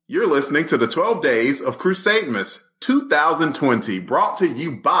You're listening to the 12 Days of Crusademus 2020, brought to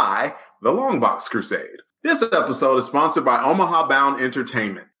you by the Longbox Crusade. This episode is sponsored by Omaha Bound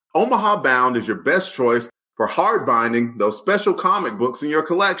Entertainment. Omaha Bound is your best choice for hard binding those special comic books in your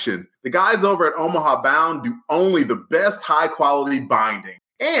collection. The guys over at Omaha Bound do only the best high quality binding.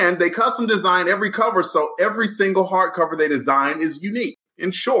 And they custom design every cover, so every single hardcover they design is unique.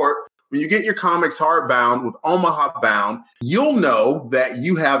 In short, when you get your comics hardbound with Omaha Bound, you'll know that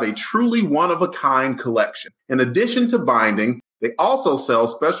you have a truly one-of-a-kind collection. In addition to binding, they also sell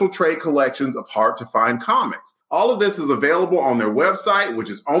special trade collections of hard-to-find comics. All of this is available on their website, which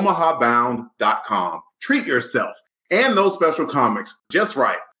is omahabound.com. Treat yourself and those special comics just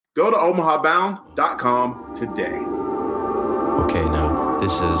right. Go to omahabound.com today. Okay, now,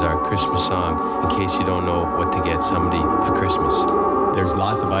 this is our Christmas song, in case you don't know what to get somebody for Christmas. There's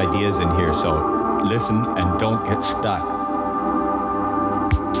lots of ideas in here, so listen and don't get stuck.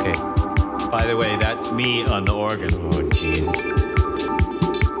 Okay. By the way, that's me on the organ. Oh, geez.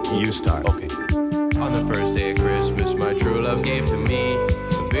 You start. Okay. On the first day of Christmas, my true love gave to me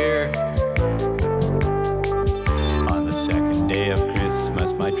a beer. On the second day of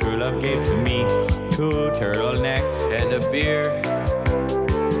Christmas, my true love gave to me 2 turtlenecks and a beer.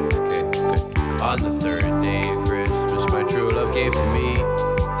 Okay, good. On the third day of Christmas, my true love gave to me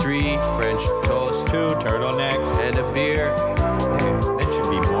 3 French toasts, 2 turtlenecks and a beer. Okay, that should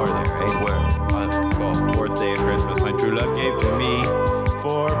be more there, right? Where? Go. Fourth day of Christmas, my true love gave to me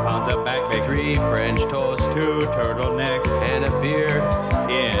 4 pounds of back bacon, 3 French toasts, 2 turtlenecks, and a beer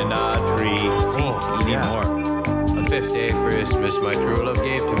in a tree. See, you need more. The fifth day of Christmas, my true love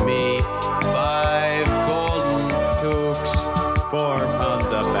gave to me 5 golden toques, 4 pounds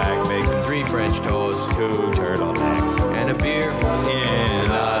of back bacon, 3 French toasts, 2 turtlenecks, and a beer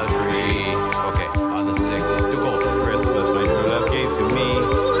in a tree. Okay, on the 6th, to golden Christmas, my true love gave to me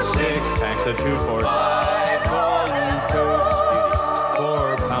 6 packs of 2 for 5 golden toques,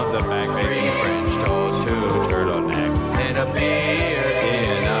 4 pounds of back 3 bacon, French toasts, 2 turtlenecks, and a beer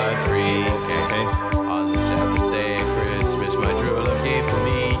in a tree. Okay. On the 7th day of Christmas, my true love gave to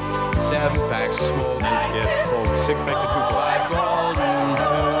me 7 packs of smoke, yeah, 6 packs of 2 for 5 golden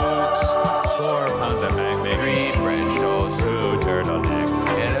toques, 4 pounds of back bacon, 3 French toasts, 2 turtlenecks,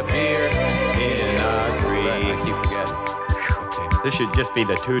 and a beer in a tree. I keep forgetting. Okay. This should just be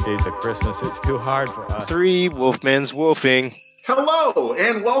the 2 days of Christmas. It's too hard for us. 3 Wolfman's Wolfing. Hello,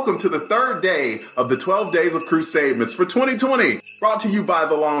 and welcome to the third day of the 12 Days of Crusademus for 2020, brought to you by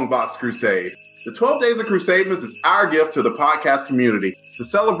the Longbox Crusade. The 12 Days of Crusademus is our gift to the podcast community to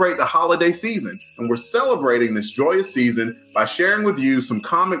celebrate the holiday season, and we're celebrating this joyous season by sharing with you some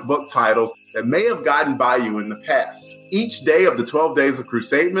comic book titles that may have gotten by you in the past. Each day of the 12 Days of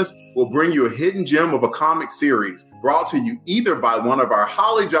Crusademus will bring you a hidden gem of a comic series brought to you either by one of our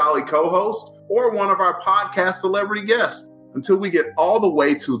Holly Jolly co-hosts or one of our podcast celebrity guests, until we get all the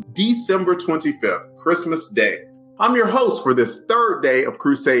way to December 25th, Christmas Day. I'm your host for this third day of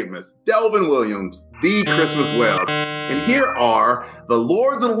Crusademus, Delvin Williams, the Christmas Web. And here are the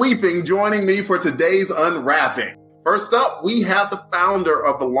Lords of Leaping joining me for today's unwrapping. First up, we have the founder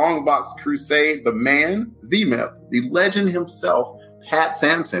of the Longbox Crusade, the man, the myth, the legend himself, Pat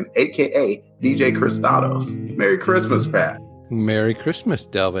Sampson, a.k.a. DJ Christados. Merry Christmas, Pat. Merry Christmas,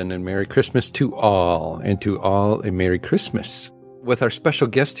 Delvin, and Merry Christmas to all, and to all a Merry Christmas. With our special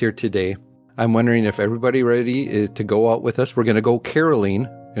guest here today, I'm wondering if everybody ready to go out with us. We're going to go caroling.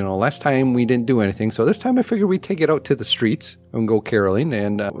 You know, last time we didn't do anything, so this time I figured we'd take it out to the streets and go caroling.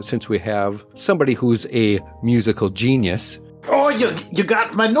 And since we have somebody who's a musical genius. Oh, you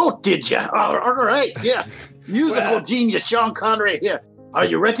got my note, did you? All right, yes. Musical genius Sean Connery here. Are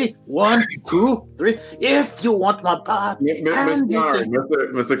you ready? 1, 2, 3. If you want my part.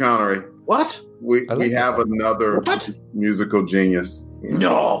 Mr. Connery. What? We have another musical genius.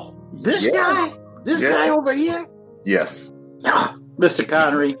 No. This guy? This guy over here? Yes. Mr.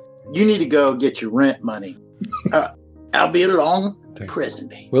 Connery, you need to go get your rent money. I'll be along prison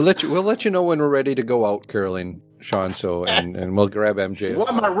day. We'll let you know when we're ready to go out caroling, Sean. So and we'll grab MJ.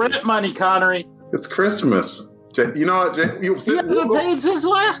 What my rent money, Connery? It's Christmas. You know what, Jay? He hasn't paid since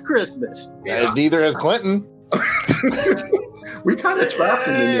last Christmas. Yeah. Neither has Clinton. We kind of trapped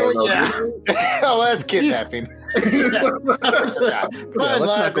him in there. Oh, that's kidnapping. Let's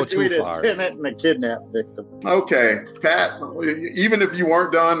not go too far. A tenant and a kidnap victim. Okay, Pat, even if you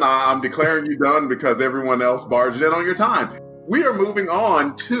weren't done, I'm declaring you done because everyone else barged in on your time. We are moving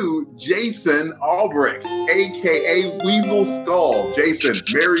on to Jason Albrecht, a.k.a. Weasel Skull. Jason,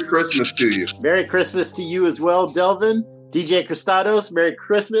 Merry Christmas to you. Merry Christmas to you as well, Delvin. DJ Christados, Merry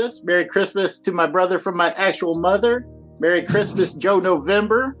Christmas. Merry Christmas to my brother from my actual mother. Merry Christmas, Joe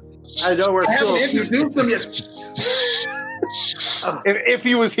November. I know we're I still. haven't introduced him yet. If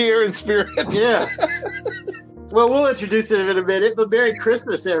he was here in spirit. Yeah. Well, we'll introduce him in a minute, but Merry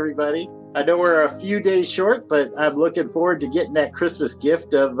Christmas, everybody. I know we're a few days short, but I'm looking forward to getting that Christmas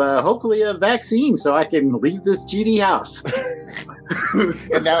gift of hopefully a vaccine so I can leave this GD house.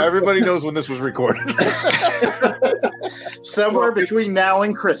 And now everybody knows when this was recorded. Somewhere between now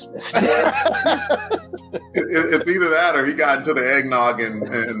and Christmas. It's either that or he got into the eggnog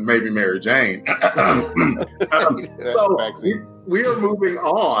and maybe Mary Jane. So Vaccine. we are moving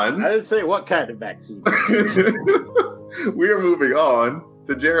on. I didn't say what kind of vaccine. We are moving on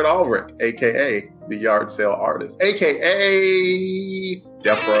to Jared Albrecht, a.k.a. the Yard Sale Artist, a.k.a.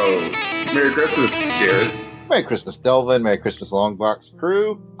 Death Row. Merry Christmas, Jared. Merry Christmas, Delvin. Merry Christmas, Longbox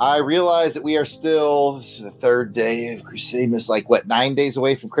crew. I realize that we are still, this is the third day of Crusademus, 9 days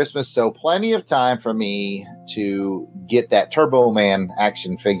away from Christmas. So plenty of time for me to get that Turbo Man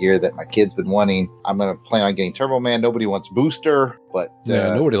action figure that my kid's been wanting. I'm going to plan on getting Turbo Man. Nobody wants Booster, but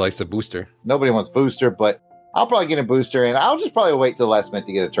nobody likes a booster. Nobody wants Booster, but I'll probably get a Booster, and I'll just probably wait till the last minute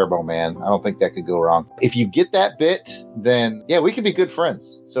to get a Turbo Man. I don't think that could go wrong. If you get that bit, then, yeah, we could be good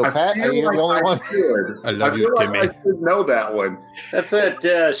friends. So, Pat, are you the only one? I love you, Timmy. I should know that one. That's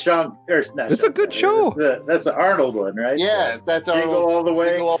that Sean. It's a good show. That's the Arnold one, right? Yeah, that's our Jingle All the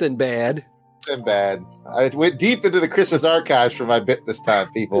Way. Sinbad. Sinbad. I went deep into the Christmas archives for my bit this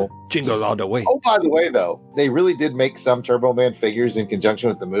time, people. Jingle all the way. Oh, by the way, though, they really did make some Turbo Man figures in conjunction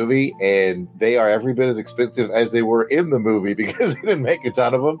with the movie, and they are every bit as expensive as they were in the movie because they didn't make a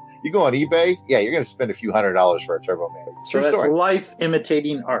ton of them. You go on eBay, yeah, you're going to spend a few $100s for a Turbo Man. So that's life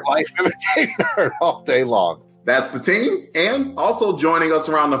imitating art. Life imitating art all day long. That's the team. And also joining us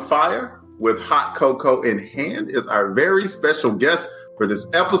around the fire with hot cocoa in hand is our very special guest for this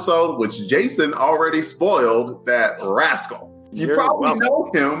episode, which Jason already spoiled, that rascal. You probably know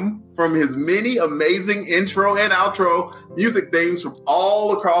him from his many amazing intro and outro music themes from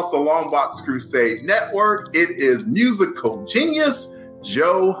all across the Longbox Crusade network. It is musical genius,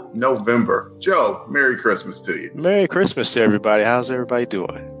 Joe November. Joe, Merry Christmas to you. Merry Christmas to everybody. How's everybody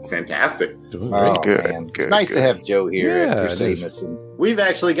doing? Fantastic. Doing great. Good. Man. Good. It's nice to have Joe here Yeah, at it Crusademus. And We've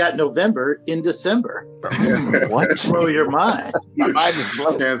actually got November in December. What? Blow your mind. my mind is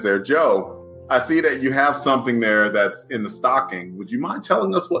blown. Chance there. Joe, I see that you have something there that's in the stocking. Would you mind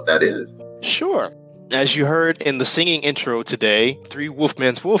telling us what that is? Sure. As you heard in the singing intro today, 3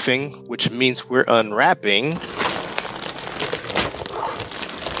 Wolfman's Wolfing, which means we're unwrapping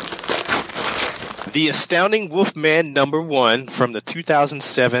The Astounding Wolfman #1 from the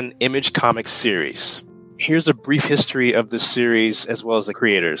 2007 Image Comics series. Here's a brief history of this series as well as the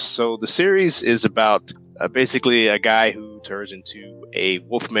creators. So the series is about basically a guy who turns into a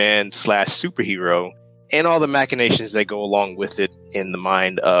Wolfman / superhero and all the machinations that go along with it in the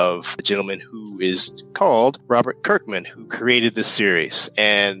mind of a gentleman who is called Robert Kirkman, who created this series.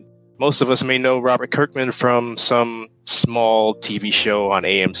 And most of us may know Robert Kirkman from some small TV show on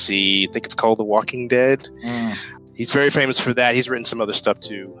AMC. I think it's called The Walking Dead. He's very famous for that. He's written some other stuff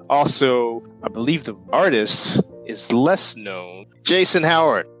too. Also, I believe the artist is less known. Jason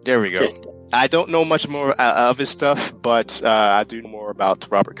Howard. There we go. I don't know much more of his stuff, but I do know more about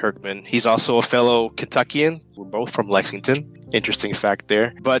Robert Kirkman. He's also a fellow Kentuckian. We're both from Lexington. Interesting fact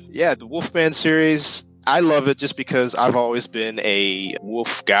there. But yeah, the Wolfman series, I love it just because I've always been a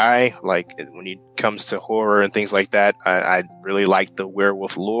wolf guy. Like when it comes to horror and things like that, I really like the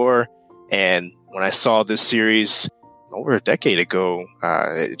werewolf lore. And when I saw this series over a decade ago,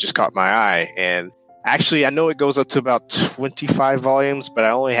 it just caught my eye. And actually, I know it goes up to about 25 volumes, but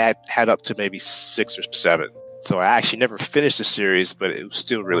I only had up to maybe 6 or 7. So I actually never finished the series, but it was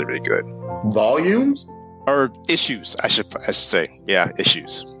still really, really good. Volumes? Or issues, I should say. Yeah,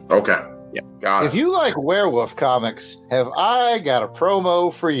 issues. Okay. Yeah. Got If it. you like werewolf comics, have I got a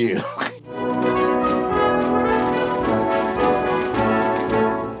promo for you?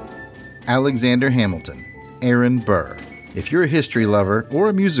 Alexander Hamilton, Aaron Burr. If you're a history lover or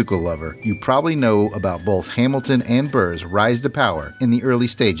a musical lover, you probably know about both Hamilton and Burr's rise to power in the early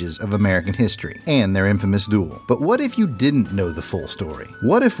stages of American history and their infamous duel. But what if you didn't know the full story?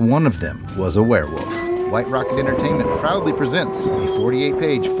 What if one of them was a werewolf? White Rocket Entertainment proudly presents a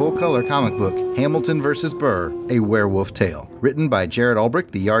 48-page full-color comic book, Hamilton vs. Burr, A Werewolf Tale. Written by Jared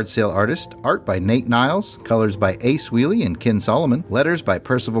Albrecht, the yard sale artist, art by Nate Niles, colors by Ace Wheely and Ken Solomon, letters by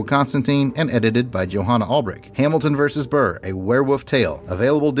Percival Constantine, and edited by Johanna Albrecht. Hamilton vs. Burr, A Werewolf Tale.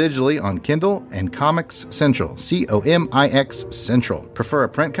 Available digitally on Kindle and Comics Central, COMIX Central. Prefer a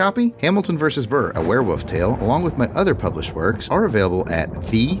print copy? Hamilton vs. Burr, A Werewolf Tale, along with my other published works, are available at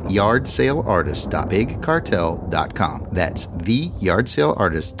theyardsaleartist.bigcartel.com. theyardsaleartist.bigcartel.com. That's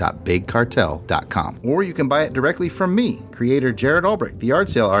theyardsaleartist.bigcartel.com. Or you can buy it directly from me, creator Jared Albrecht, the Yard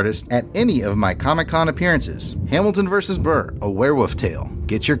Sale Artist, at any of my Comic-Con appearances. Hamilton vs. Burr, A Werewolf Tale.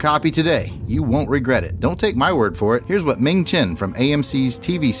 Get your copy today. You won't regret it. Don't take my word for it. Here's what Ming Chen from AMC's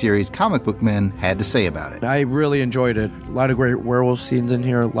TV series Comic Book Men had to say about it. I really enjoyed it. A lot of great werewolf scenes in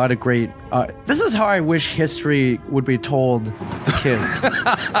here. A lot of great... this is how I wish history would be told to kids.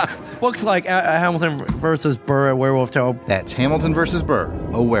 Books like Hamilton vs. Burr, A Werewolf Tale. That's Hamilton vs. Burr,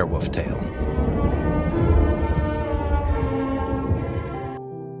 A Werewolf Tale.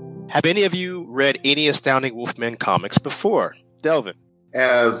 Have any of you read any Astounding Wolfman comics before? Delvin.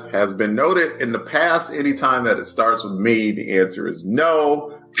 As has been noted in the past, anytime that it starts with me, the answer is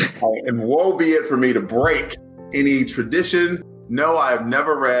no. And woe be it for me to break any tradition. No, I have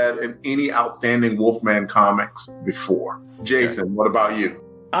never read any Outstanding Wolfman comics before. Jason, what about you?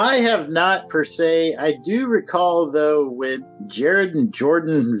 I have not per se. I do recall, though, when Jared and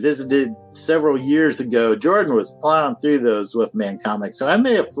Jordan visited several years ago, Jordan was plowing through those Wolfman comics, so I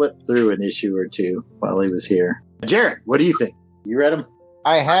may have flipped through an issue or two while he was here. Jared, what do you think? You read them?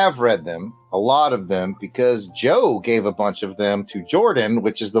 I have read them, a lot of them, because Joe gave a bunch of them to Jordan,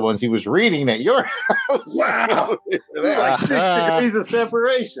 which is the ones he was reading at your house. Wow. It's like 6 degrees of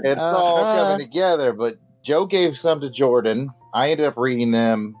separation. It's all coming together, but Joe gave some to Jordan. I ended up reading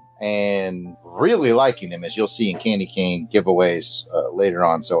them and really liking them, as you'll see in Candy Cane giveaways later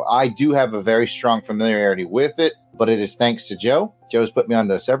on. So I do have a very strong familiarity with it, but it is thanks to Joe. Joe's put me on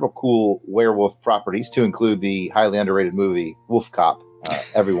to several cool werewolf properties, to include the highly underrated movie Wolf Cop.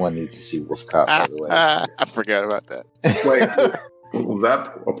 Everyone needs to see Wolf Cop, by the way. I forgot about that. Wait, was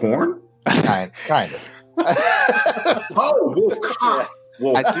that a porn? Kind of. Oh, Wolf Cop.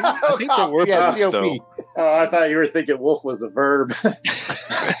 Wolf. I think the word yeah, COP. COP. Oh, I thought you were thinking wolf was a verb.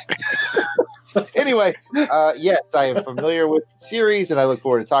 Anyway, yes, I am familiar with the series, and I look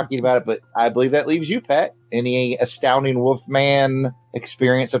forward to talking about it, but I believe that leaves you, Pat. Any Astounding Wolfman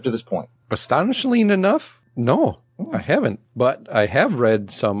experience up to this point? Astonishingly enough, no, I haven't. But I have read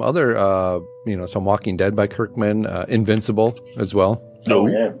some other, some Walking Dead by Kirkman, Invincible as well. Oh,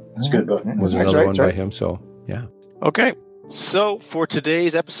 yeah. It's a good book. Was another one by him, so yeah. Okay. So for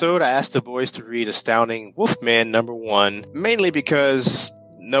today's episode, I asked the boys to read Astounding Wolfman #1, mainly because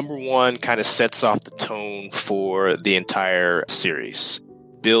 #1 kind of sets off the tone for the entire series.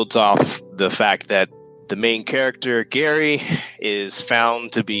 Builds off the fact that the main character, Gary, is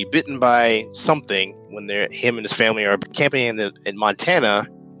found to be bitten by something when him and his family are camping in Montana.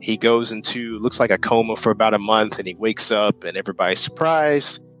 He goes into, looks like a coma for about a month, and he wakes up and everybody's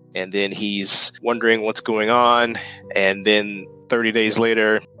surprised. And then he's wondering what's going on. And then 30 days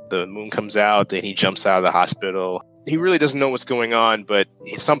later, the moon comes out and he jumps out of the hospital. He really doesn't know what's going on, but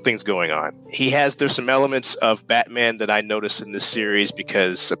something's going on. There's some elements of Batman that I noticed in this series,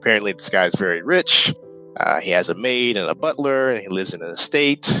 because apparently this guy's very rich. He has a maid and a butler, and he lives in an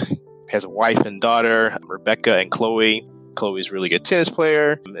estate. He has a wife and daughter, Rebecca and Chloe. Chloe's a really good tennis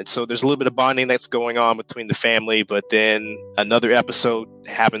player. And so there's a little bit of bonding that's going on between the family. But then another episode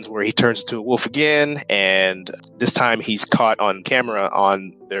happens where he turns into a wolf again. And this time he's caught on camera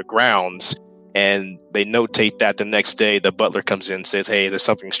on their grounds. And they notate that the next day the butler comes in and says, "Hey, there's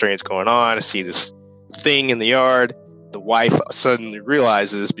something strange going on. I see this thing in the yard." The wife suddenly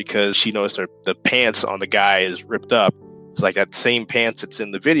realizes, because she noticed the pants on the guy is ripped up. It's like, that same pants that's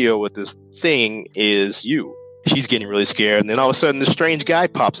in the video with this thing is you. She's getting really scared. And then all of a sudden, this strange guy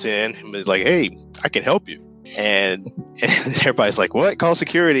pops in and is like, "Hey, I can help you." And everybody's like, "What? Call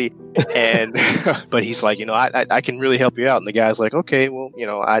security." And but he's like, I can really help you out. And the guy's like, "Okay, well,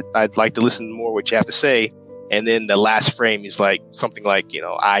 I'd like to listen more what you have to say." And then the last frame, he's like something like,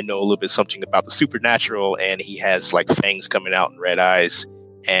 "I know a little bit something about the supernatural," and he has like fangs coming out and red eyes.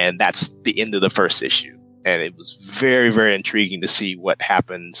 And that's the end of the first issue. And it was very, very intriguing to see what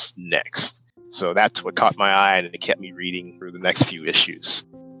happens next. So that's what caught my eye, and it kept me reading through the next few issues.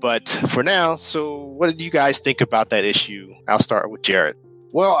 But for now, so what did you guys think about that issue? I'll start with Jared.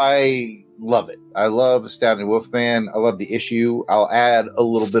 Well, I love it. I love Astounding Wolfman. I love the issue. I'll add a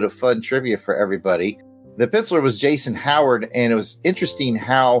little bit of fun trivia for everybody. The penciler was Jason Howard, and it was interesting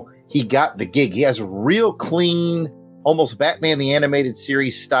how he got the gig. He has real clean, almost Batman the Animated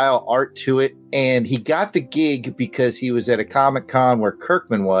Series style art to it. And he got the gig because he was at a Comic-Con where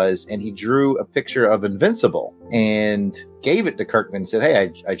Kirkman was, and he drew a picture of Invincible and gave it to Kirkman and said,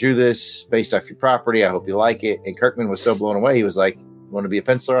 "Hey, I drew this based off your property. I hope you like it." And Kirkman was so blown away. He was like, "Want to be a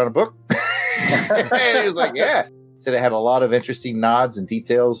penciler on a book?" And he was like, "Yeah." Said it had a lot of interesting nods and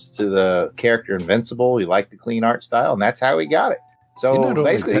details to the character Invincible. He liked the clean art style, and that's how he got it. So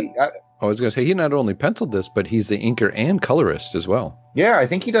basically, I was going to say, he not only penciled this, but he's the inker and colorist as well. Yeah, I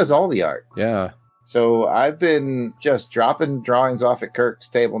think he does all the art. Yeah. So I've been just dropping drawings off at Kirk's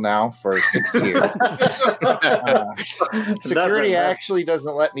table now for 6 years. Security actually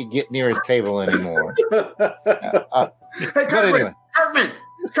doesn't let me get near his table anymore. Hey, Kirkman! Anyway.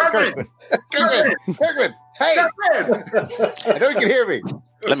 Kirkman! Hey! I know you can hear me.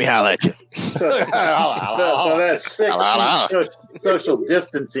 Let me holler at you. So that's 6 feet. Social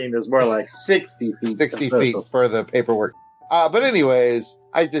distancing is more like 60 feet. 60 feet for the paperwork. But anyways,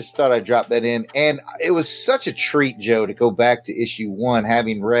 I just thought I'd drop that in. And it was such a treat, Joe, to go back to issue 1,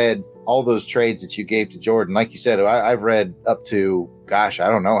 having read all those trades that you gave to Jordan. Like you said, I've read up to, gosh, I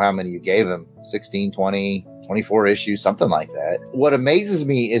don't know how many you gave him, 16, 20, 24 issues, something like that. What amazes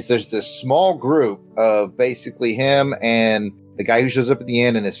me is there's this small group of basically him and the guy who shows up at the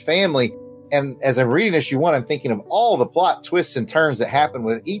end and his family. And as I'm reading issue 1, I'm thinking of all the plot twists and turns that happen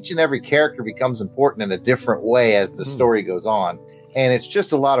with each and every character becomes important in a different way as the story goes on. And it's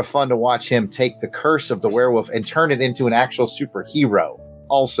just a lot of fun to watch him take the curse of the werewolf and turn it into an actual superhero.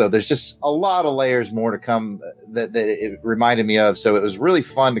 Also, there's just a lot of layers more to come that it reminded me of. So it was really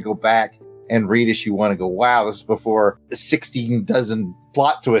fun to go back and read issue 1 and go, wow, this is before 16 dozen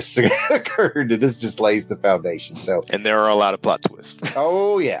plot twists occurred. This just lays the foundation. So, and there are a lot of plot twists.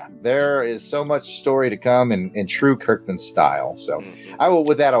 Oh yeah, there is so much story to come in true Kirkman style. So,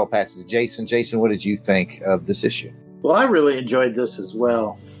 with that, I will pass it to Jason. Jason, what did you think of this issue? Well, I really enjoyed this as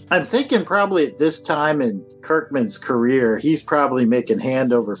well. I'm thinking probably at this time in Kirkman's career, he's probably making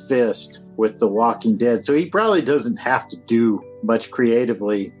hand over fist with The Walking Dead. So he probably doesn't have to do much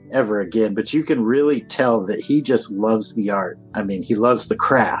creatively ever again, but you can really tell that he just loves the art. I mean, he loves the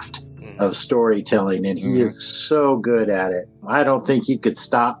craft of storytelling, and he is so good at it. I don't think he could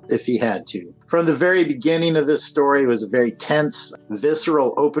stop if he had to. From the very beginning of this story, it was a very tense,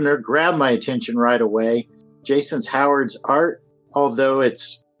 visceral opener, grabbed my attention right away. Jason Howard's art, although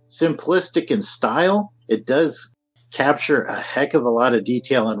it's simplistic in style, it does capture a heck of a lot of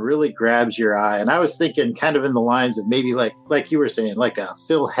detail and really grabs your eye. And I was thinking kind of in the lines of maybe like you were saying, like a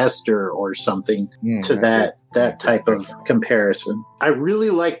Phil Hester or something to that type of comparison. I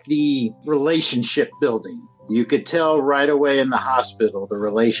really like the relationship building. You could tell right away in the hospital, the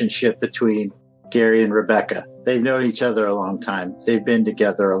relationship between Gary and Rebecca. They've known each other a long time. They've been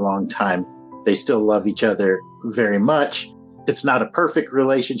together a long time. They still love each other very much. It's not a perfect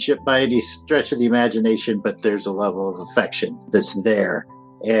relationship by any stretch of the imagination, but there's a level of affection that's there.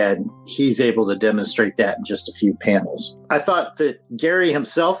 And he's able to demonstrate that in just a few panels. I thought that Gary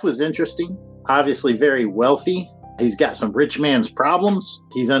himself was interesting, obviously very wealthy. He's got some rich man's problems.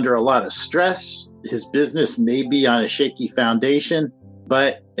 He's under a lot of stress. His business may be on a shaky foundation,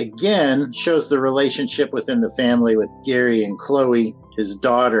 but again, shows the relationship within the family with Gary and Chloe, his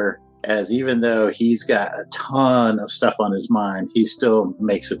daughter, as even though he's got a ton of stuff on his mind, he still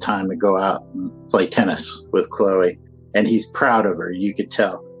makes the time to go out and play tennis with Chloe. And he's proud of her, you could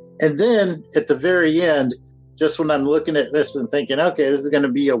tell. And then at the very end, just when I'm looking at this and thinking, okay, this is going to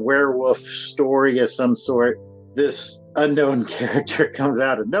be a werewolf story of some sort, this unknown character comes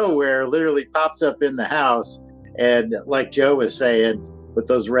out of nowhere, literally pops up in the house. And like Joe was saying, with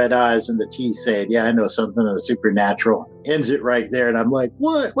those red eyes and the teeth saying, yeah, I know something of the supernatural, ends it right there. And I'm like,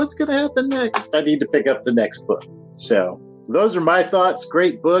 what's going to happen next? I need to pick up the next book. So those are my thoughts.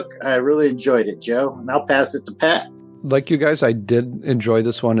 Great book. I really enjoyed it, Joe. And I'll pass it to Pat. Like you guys, I did enjoy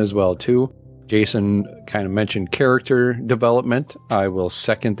this one as well, too. Jason kind of mentioned character development. I will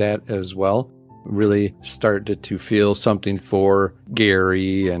second that as well. Really started to feel something for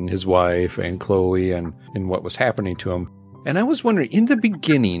Gary and his wife and Chloe and what was happening to him. And I was wondering, in the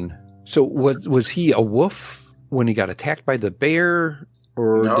beginning, so was he a wolf when he got attacked by the bear?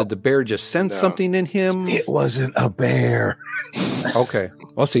 Or did the bear just sense something in him? It wasn't a bear. Okay.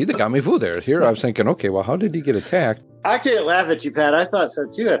 Well, see, that got me fooled there. Here I was thinking, okay, well, how did he get attacked? I can't laugh at you, Pat. I thought so,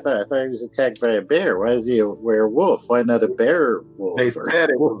 too. I thought he was attacked by a bear. Why is he a werewolf? Why not a bear wolf? They said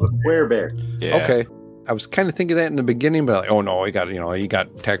it was a werebear. Yeah. Okay. I was kind of thinking that in the beginning, but like, oh no, he got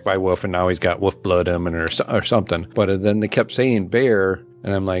attacked by a wolf and now he's got wolf blood in him or something. But then they kept saying bear,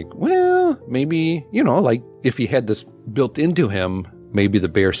 and I'm like, well, maybe, like if he had this built into him, maybe the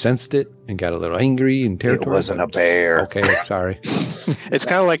bear sensed it and got a little angry and territorial. It wasn't a bear. Okay, sorry. It's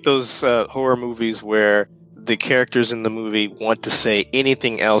kind of like those horror movies where the characters in the movie want to say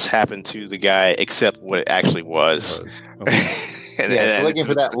anything else happened to the guy except what it actually was. Okay. So looking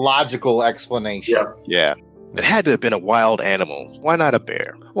for that logical explanation. Yeah. It had to have been a wild animal. Why not a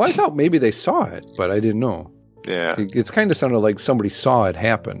bear? Well, I thought maybe they saw it, but I didn't know. Yeah. It's kind of sounded like somebody saw it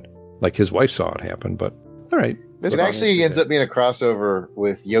happen. Like his wife saw it happen, but All right. It actually ends up being a crossover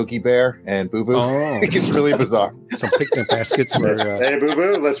with Yogi Bear and Boo Boo. Oh. It gets really bizarre. Some picnic baskets were. Hey, Boo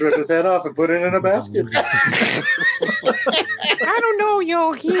Boo, let's rip his head off and put it in a basket. I don't know,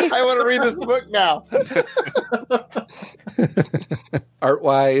 Yogi. I want to read this book now. Art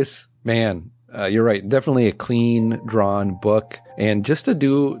wise, man, you're right. Definitely a clean drawn book. And just to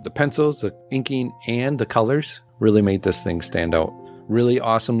do the pencils, the inking, and the colors really made this thing stand out. Really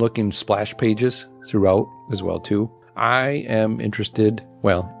awesome looking splash pages throughout as well, too. I am interested.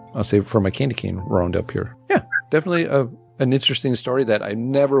 Well, I'll save it for my candy cane roundup here. Yeah, definitely an interesting story that I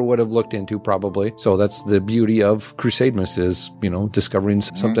never would have looked into probably. So that's the beauty of Crusademus is, discovering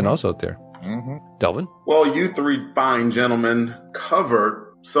something else out there. Mm-hmm. Delvin? Well, you three fine gentlemen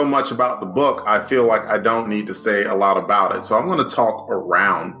covered so much about the book. I feel like I don't need to say a lot about it. So I'm going to talk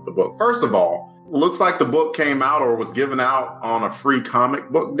around the book. First of all, looks like the book came out or was given out on a free comic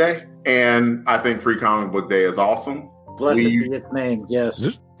book day. And I think Free Comic Book Day is awesome. Blessed be his name,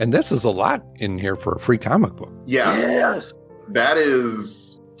 yes. And this is a lot in here for a free comic book. Yeah. Yes. That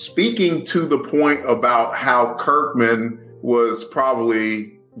is speaking to the point about how Kirkman was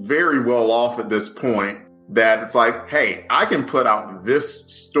probably very well off at this point, that it's like, hey, I can put out this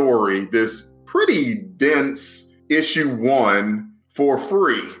story, this pretty dense issue 1 for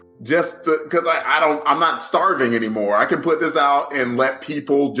free. Just because I'm not starving anymore. I can put this out and let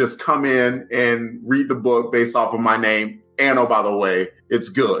people just come in and read the book based off of my name. And oh, by the way, it's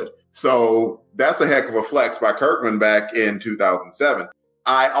good. So that's a heck of a flex by Kirkman back in 2007.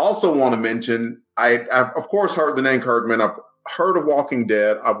 I also want to mention, I've of course heard the name Kirkman. I've heard of Walking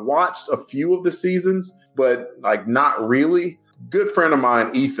Dead. I've watched a few of the seasons, but not really. Good friend of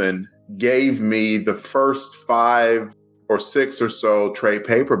mine, Ethan, gave me the first 5 or 6 or so trade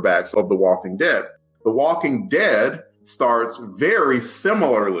paperbacks of The Walking Dead. The Walking Dead starts very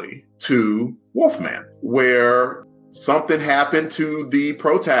similarly to Wolfman, where something happened to the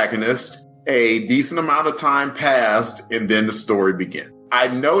protagonist, a decent amount of time passed, and then the story began. I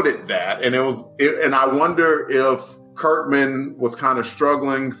noted that, and and I wonder if Kirkman was kind of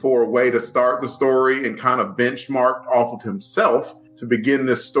struggling for a way to start the story and kind of benchmarked off of himself to begin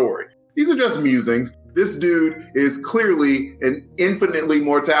this story. These are just musings. This dude is clearly and infinitely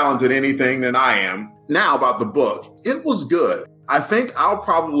more talented than anything than I am. Now about the book. It was good. I think I'll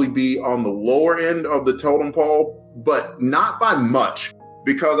probably be on the lower end of the totem pole, but not by much,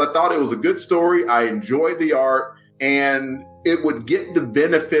 because I thought it was a good story. I enjoyed the art, and it would get the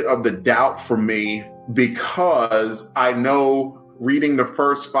benefit of the doubt for me because I know reading the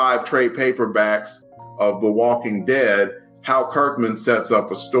first 5 trade paperbacks of The Walking Dead, how Kirkman sets up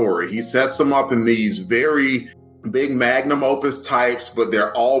a story. He sets them up in these very big magnum opus types, but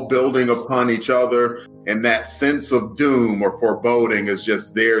they're all building upon each other. And that sense of doom or foreboding is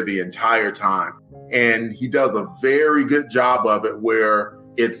just there the entire time. And he does a very good job of it where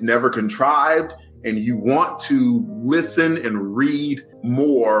it's never contrived and you want to listen and read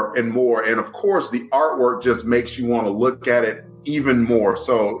more and more. And of course, the artwork just makes you want to look at it even more.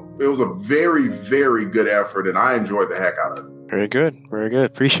 So it was a very, very good effort, and I enjoyed the heck out of it. Very good. Very good.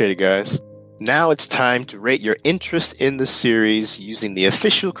 Appreciate it, guys. Now it's time to rate your interest in the series using the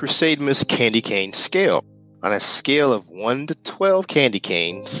official Crusademus candy cane scale. On a scale of 1 to 12 candy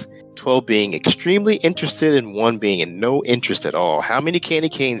canes, 12 being extremely interested and 1 being in no interest at all, how many candy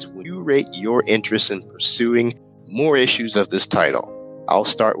canes would you rate your interest in pursuing more issues of this title? I'll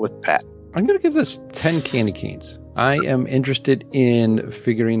start with Pat. I'm going to give this 10 candy canes. I am interested in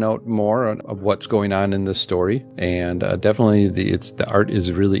figuring out more of what's going on in this story, and definitely the art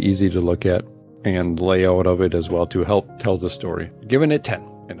is really easy to look at, and layout of it as well to help tell the story. Giving it 10,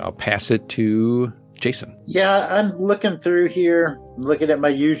 and I'll pass it to Jason. Yeah, I'm looking through here, looking at my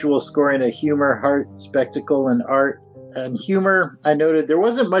usual scoring of humor, heart, spectacle, and art. And humor, I noted there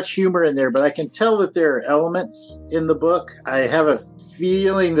wasn't much humor in there, but I can tell that there are elements in the book. I have a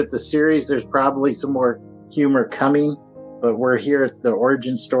feeling that the series, there's probably some more humor coming, but we're here at the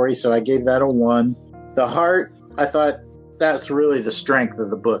origin story, so I gave that a 1. The heart, I thought that's really the strength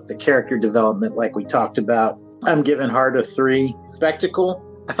of the book, the character development like we talked about. I'm giving heart a 3. Spectacle,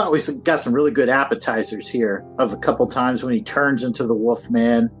 I thought we got some really good appetizers here of a couple times when he turns into the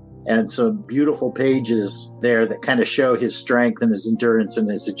Wolfman, and some beautiful pages there that kind of show his strength and his endurance and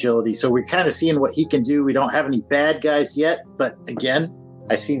his agility. So we're kind of seeing what he can do. We don't have any bad guys yet, but again,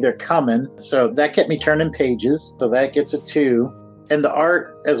 I see they're coming. So that kept me turning pages. So that gets a 2. And the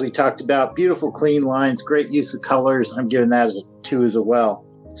art, as we talked about, beautiful, clean lines, great use of colors. I'm giving that as a 2 as well.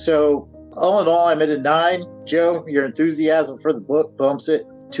 So all in all, I'm at a 9. Joe, your enthusiasm for the book bumps it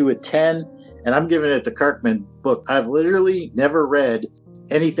to a 10. And I'm giving it the Kirkman book. I've literally never read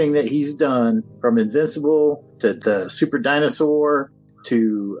anything that he's done, from Invincible to the Super Dinosaur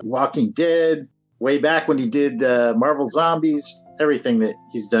to Walking Dead, way back when he did Marvel Zombies, everything that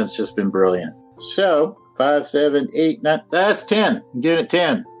he's done has just been brilliant. So 5, 7, 8, 9, that's 10. I'm giving it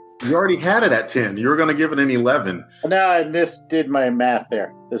 10. You already had it at 10. You were going to give it an 11. Now I did my math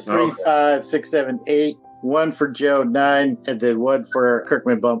there. There's 3, 5, 6, 7, 8. 1 for Joe, 9, and then 1 for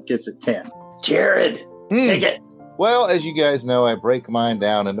Kirkman Bump gets it 10. Jared, take it. Well, as you guys know, I break mine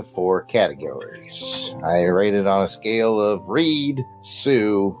down into 4 categories. I rate it on a scale of Reed,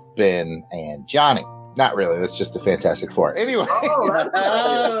 Sue, Ben, and Johnny. Not really. That's just the Fantastic Four. Anyway.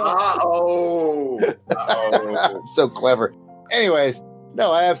 I'm so clever. Anyways,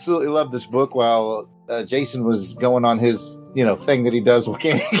 no, I absolutely love this book. While Jason was going on his, thing that he does with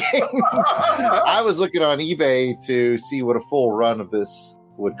candy canes, I was looking on eBay to see what a full run of this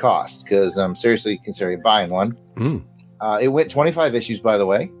would cost, because I'm seriously considering buying one. It went 25 issues, by the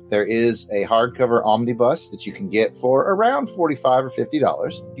way. There is a hardcover omnibus that you can get for around $45 or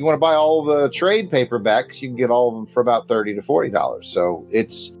 $50. You want to buy all the trade paperbacks, you can get all of them for about $30 to $40. So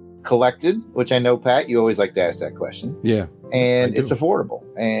it's collected, which I know, Pat, you always like to ask that question. Yeah. And it's affordable.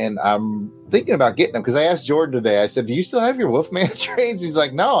 And I'm thinking about getting them, because I asked Jordan today, I said, do you still have your Wolfman trades? He's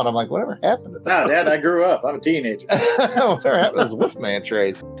like, no. And I'm like, whatever happened to that? No, Dad, I grew up. I'm a teenager. Whatever happened to those Wolfman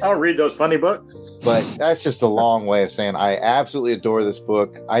trades? I don't read those funny books. But that's just a long way of saying I absolutely adore this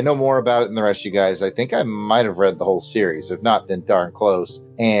book. I know more about it than the rest of you guys. I think I might have read the whole series. If not, then darn close.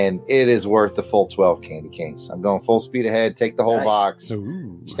 And it is worth the full 12 candy canes. I'm going full speed ahead. Take the whole box.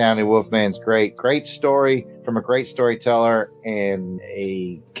 Ooh. Astounding Wolfman's great. Great story from a great storyteller, and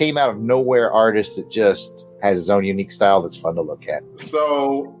a came out of nowhere artist that just has his own unique style that's fun to look at.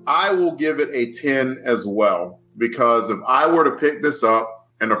 So I will give it a 10 as well, because if I were to pick this up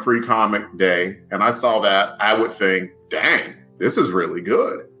in a free comic day and I saw that, I would think, dang, this is really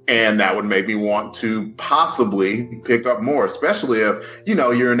good. And that would make me want to possibly pick up more, especially if,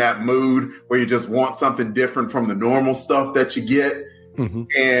 you're in that mood where you just want something different from the normal stuff that you get. Mm-hmm.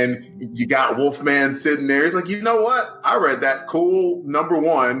 And you got Wolfman sitting there. He's like, you know what? I read that cool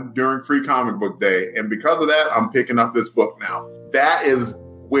 #1 during Free Comic Book Day. And because of that, I'm picking up this book now. That is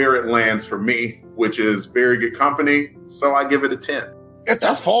where it lands for me, which is very good company. So I give it a 10. It's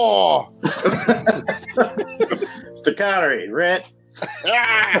a 4. Staccato, Rent.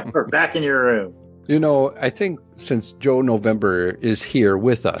 We're back in your room. I think since Joe November is here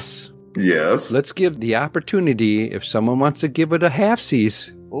with us, yes, let's give the opportunity, if someone wants to give it a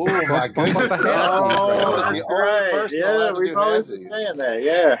half-seas. Oh, my goodness. That's right. Yeah, we've always been saying that.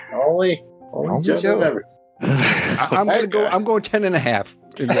 Yeah. Only Joe November. I'm going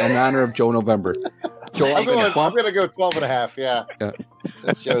 10.5 in honor of Joe November. Joe, I'm going to go 12.5. Yeah.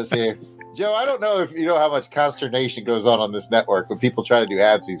 Since Joe's here. Joe, I don't know if you know how much consternation goes on this network when people try to do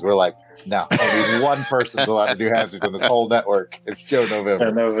halfsies. We're like, no, only one person's allowed to do halfsies on this whole network. It's Joe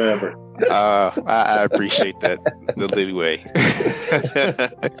November. I appreciate that, the leeway.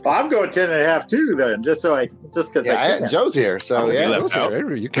 Well, I'm going 10.5 too, then, just because I can. Joe's here, so Joe's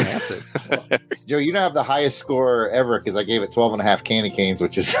here. You can have it. Joe, you don't have the highest score ever, because I gave it 12.5 candy canes,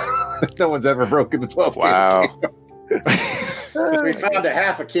 which is no one's ever broken the 12. Wow. We found a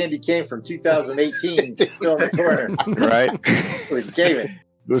half a candy cane from 2018 still in the corner. Right. We gave it.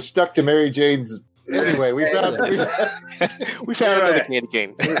 It was stuck to Mary Jane's. Anyway, we found another candy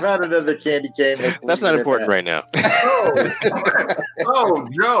cane. We found another candy cane. That's not important right now. Oh,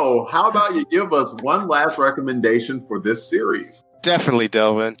 Joe, how about you give us one last recommendation for this series? Definitely,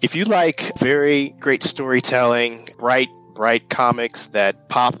 Delvin. If you like very great storytelling, bright comics that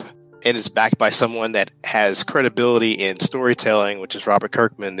pop, and is backed by someone that has credibility in storytelling, which is Robert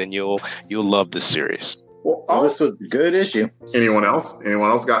Kirkman, then you'll love this series. Well, this was a good issue. Anyone else? Anyone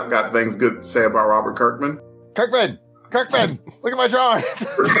else got things good to say about Robert Kirkman? Kirkman, look at my drawings.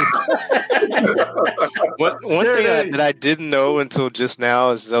 One thing that I didn't know until just now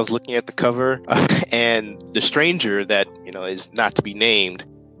is I was looking at the cover, and the stranger that is not to be named,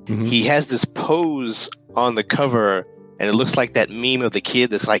 mm-hmm. He has this pose on the cover. And it looks like that meme of the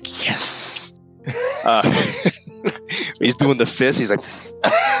kid that's like, yes. He's doing the fist. He's like,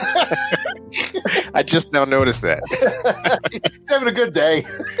 I just now noticed that. He's having a good day.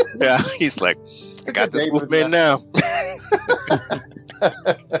 Yeah, he's like, I got this Wolfman now.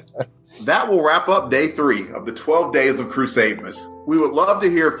 That will wrap up day 3 of the 12 Days of Crusademas. We would love to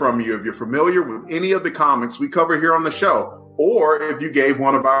hear from you if you're familiar with any of the comics we cover here on the show, or if you gave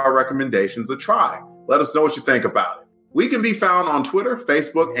one of our recommendations a try. Let us know what you think about it. We can be found on Twitter,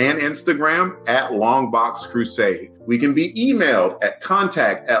 Facebook, and Instagram at Longbox Crusade. We can be emailed at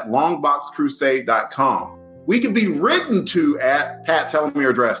contact@longboxcrusade.com. we can be written to at, Pat, tell them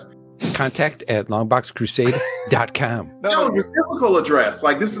your address. Contact at longboxcrusade.com. No, your physical address.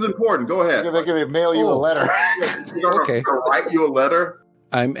 Like, this is important. Go ahead. They're going to mail you a letter. They're gonna write you a letter.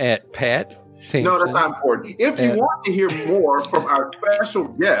 I'm at Pat St. No, that's not important. If you want to hear more from our special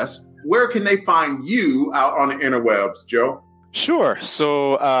guest, where can they find you out on the interwebs, Joe? Sure.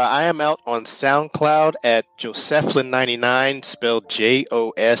 So I am out on SoundCloud at Joseflin99, spelled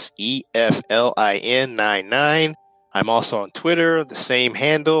Joseflin 99. I'm also on Twitter, the same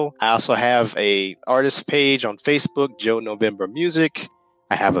handle. I also have a artist page on Facebook, Joe November Music.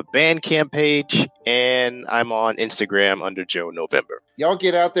 I have a Bandcamp page, and I'm on Instagram under Joe November. Y'all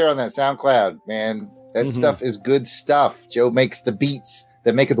get out there on that SoundCloud, man. That stuff is good stuff. Joe makes the beats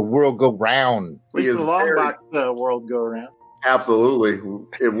that make the world go round. Makes the long box world go around. Absolutely.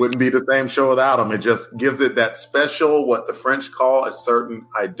 It wouldn't be the same show without him. It just gives it that special, what the French call a certain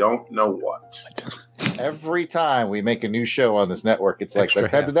I don't know what. Every time we make a new show on this network, it's like, Extra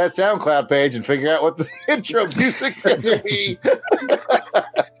let's head to that SoundCloud page and figure out what the intro music's going to be.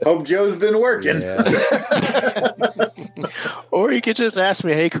 Hope Joe's been working. Yeah. Or you could just ask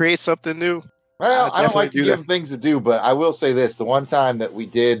me, hey, create something new. Well, I don't like to do give that. him things to do, but I will say this. The one time that we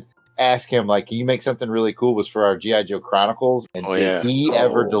did ask him, like, can you make something really cool was for our G.I. Joe Chronicles. And did he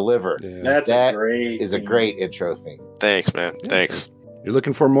ever deliver? Yeah. That's That a great is a thing. great intro thing. Thanks, man. Thanks. You're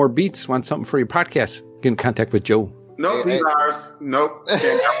looking for more beats, want something for your podcast, get in contact with Joe. Nope, he's ours. Nope.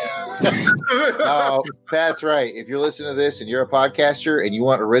 Oh, that's right. If you're listening to this and you're a podcaster and you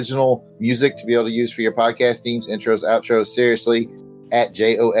want original music to be able to use for your podcast themes, intros, outros, seriously, at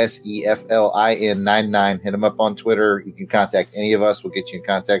JOSEFLIN99. Hit him up on Twitter. You can contact any of us. We'll get you in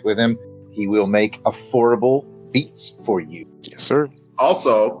contact with him. He will make affordable beats for you. Yes, sir.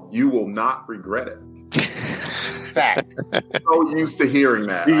 Also, you will not regret it. Fact. So used to hearing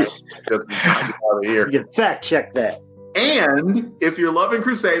that. I just got out of here. You can fact check that. And if you're loving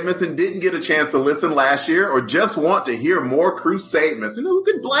Crusademas and didn't get a chance to listen last year or just want to hear more Crusademas, who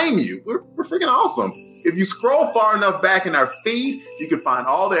could blame you? We're freaking awesome. If you scroll far enough back in our feed, you can find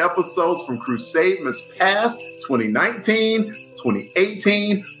all the episodes from Crusademas past 2019,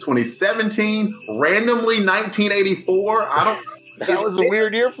 2018, 2017, randomly 1984. That was a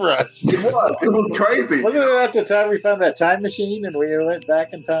weird year for us. It was crazy. Wasn't it at the time we found that time machine and we went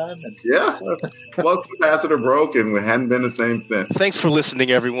back in time? And Yeah. Plus, capacitor broke and we hadn't been the same since. Thanks for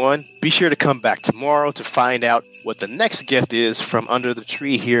listening, everyone. Be sure to come back tomorrow to find out what the next gift is from under the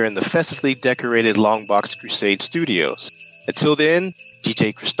tree here in the festively decorated Longbox Crusade Studios. Until then,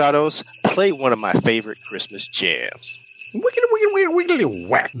 DJ Cristados, play one of my favorite Christmas jams. Wiggly, wiggly, wiggly, wiggly,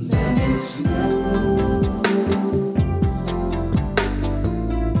 whack.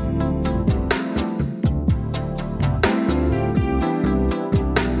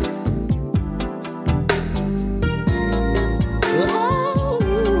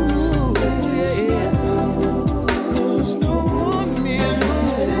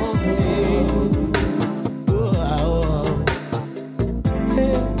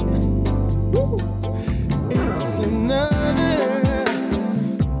 It's another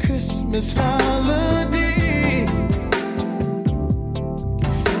Christmas holiday.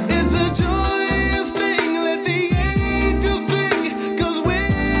 It's a joyous thing. Let the angels sing, 'cause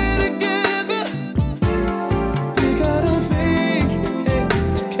we're together. We got a thing,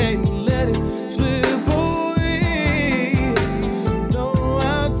 can't let it slip away. No,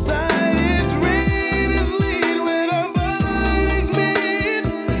 outside it's rain, it's sleet, when our bodies meet.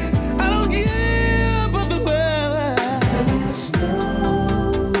 I don't care about the weather. Let it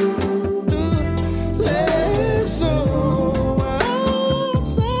snow. Let it snow.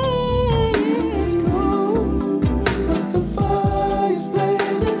 Outside it's cold, but the fire's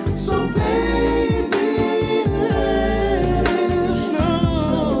blazing. So baby, let it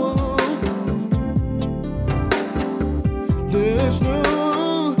snow. Let it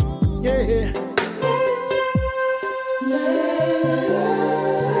snow. Yeah. Let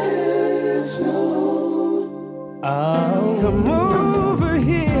it snow. Come over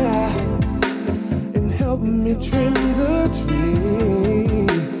here and help me trim the tree.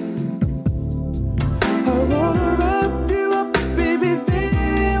 I wanna wrap you up, baby,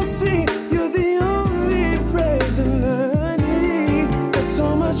 they'll see you're the only present I need. There's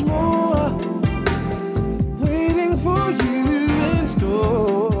so much more waiting for you in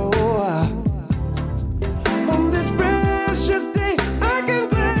store. On this precious day, I can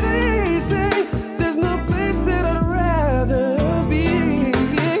gladly say there's no place that I'd rather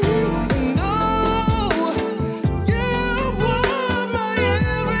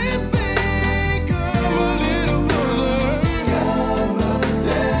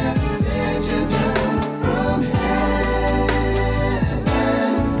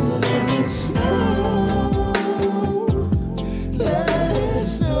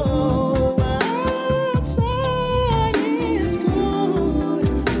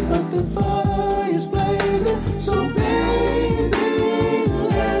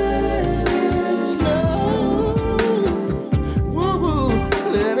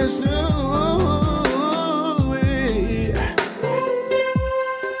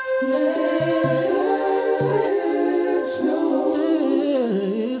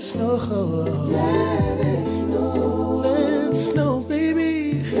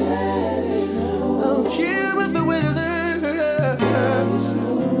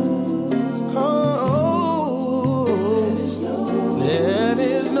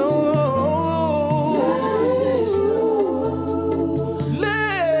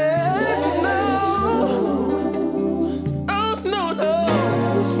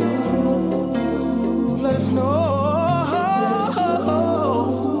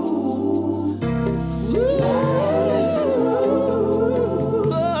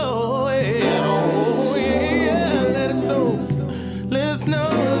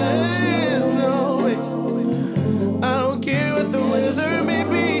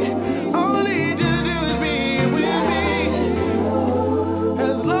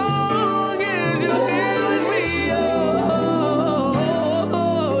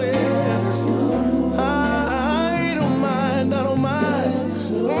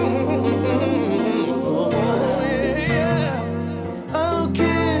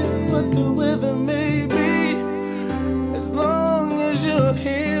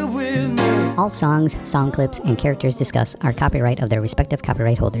All songs, song clips, and characters discussed are copyright of their respective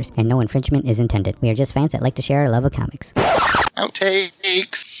copyright holders, and no infringement is intended. We are just fans that like to share our love of comics.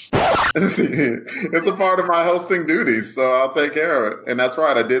 Outtakes. It's a part of my hosting duties, so I'll take care of it. And that's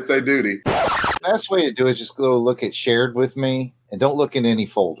right, I did say duty. The best way to do it is just go look at shared with me and don't look in any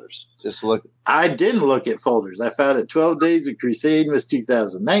folders. Just look. I didn't look at folders. I found it 12 Days of Crusade was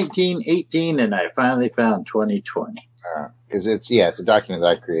 2019, 18, and I finally found 2020. Because it's a document that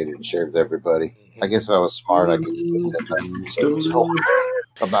I created and shared with everybody. I guess if I was smart, I could save these folders.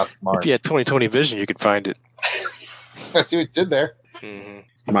 I'm not smart. If you had 2020 vision, you could find it. I see what you did there.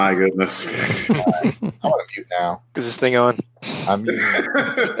 Mm-hmm. My goodness. I want to mute now. Is this thing on? I'm muting.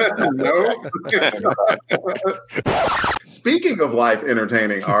 No. Speaking of life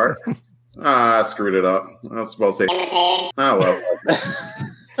entertaining, Art, I screwed it up. I was supposed to say, oh well.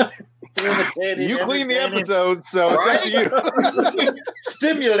 You clean the episode, so it's up to you.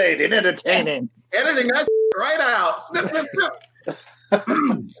 Stimulating, entertaining. Editing that right out. Snip, snip, snip.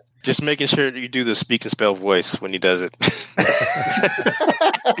 Just making sure that you do the speak and spell voice when he does it.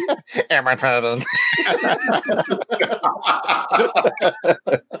 Am I proud?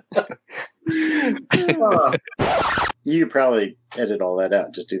 You probably edit all that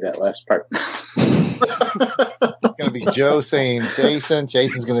out. Just do that last part. It's going to be Joe saying Jason.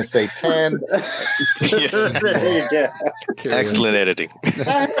 Jason's going to say 10. There you go. Excellent editing. I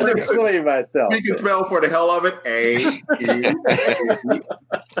had to explain myself. We can spell for the hell of it. A.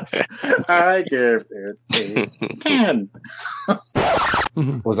 All right, good. 10.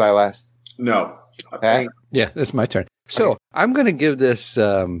 Was I last? No. Pat? Yeah, that's my turn. So I'm going to give this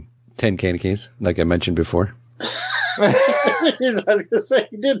 10 candy canes, like I mentioned before. I was going to say,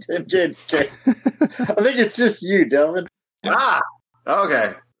 you did 10 candy canes. I think it's just you, Delvin.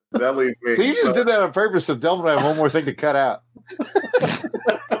 Okay. That leaves me. So you just did that on purpose, so Delvin will have one more thing to cut out.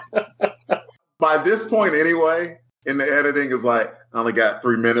 By this point, anyway, in the editing, is like, I only got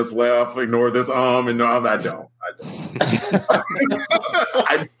 3 minutes left. Ignore this. And no, I don't.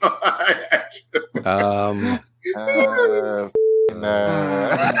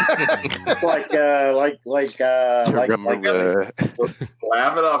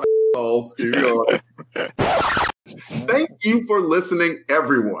 Laugh it off, assholes. Keep going. Thank you for listening,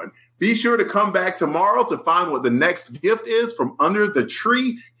 everyone. Be sure to come back tomorrow to find what the next gift is from under the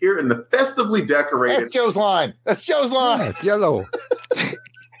tree here in the festively decorated. That's Joe's line. That's Joe's line. It's yellow.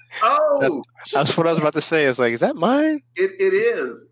 Oh, that's what I was about to say. It's like, is that mine? It is.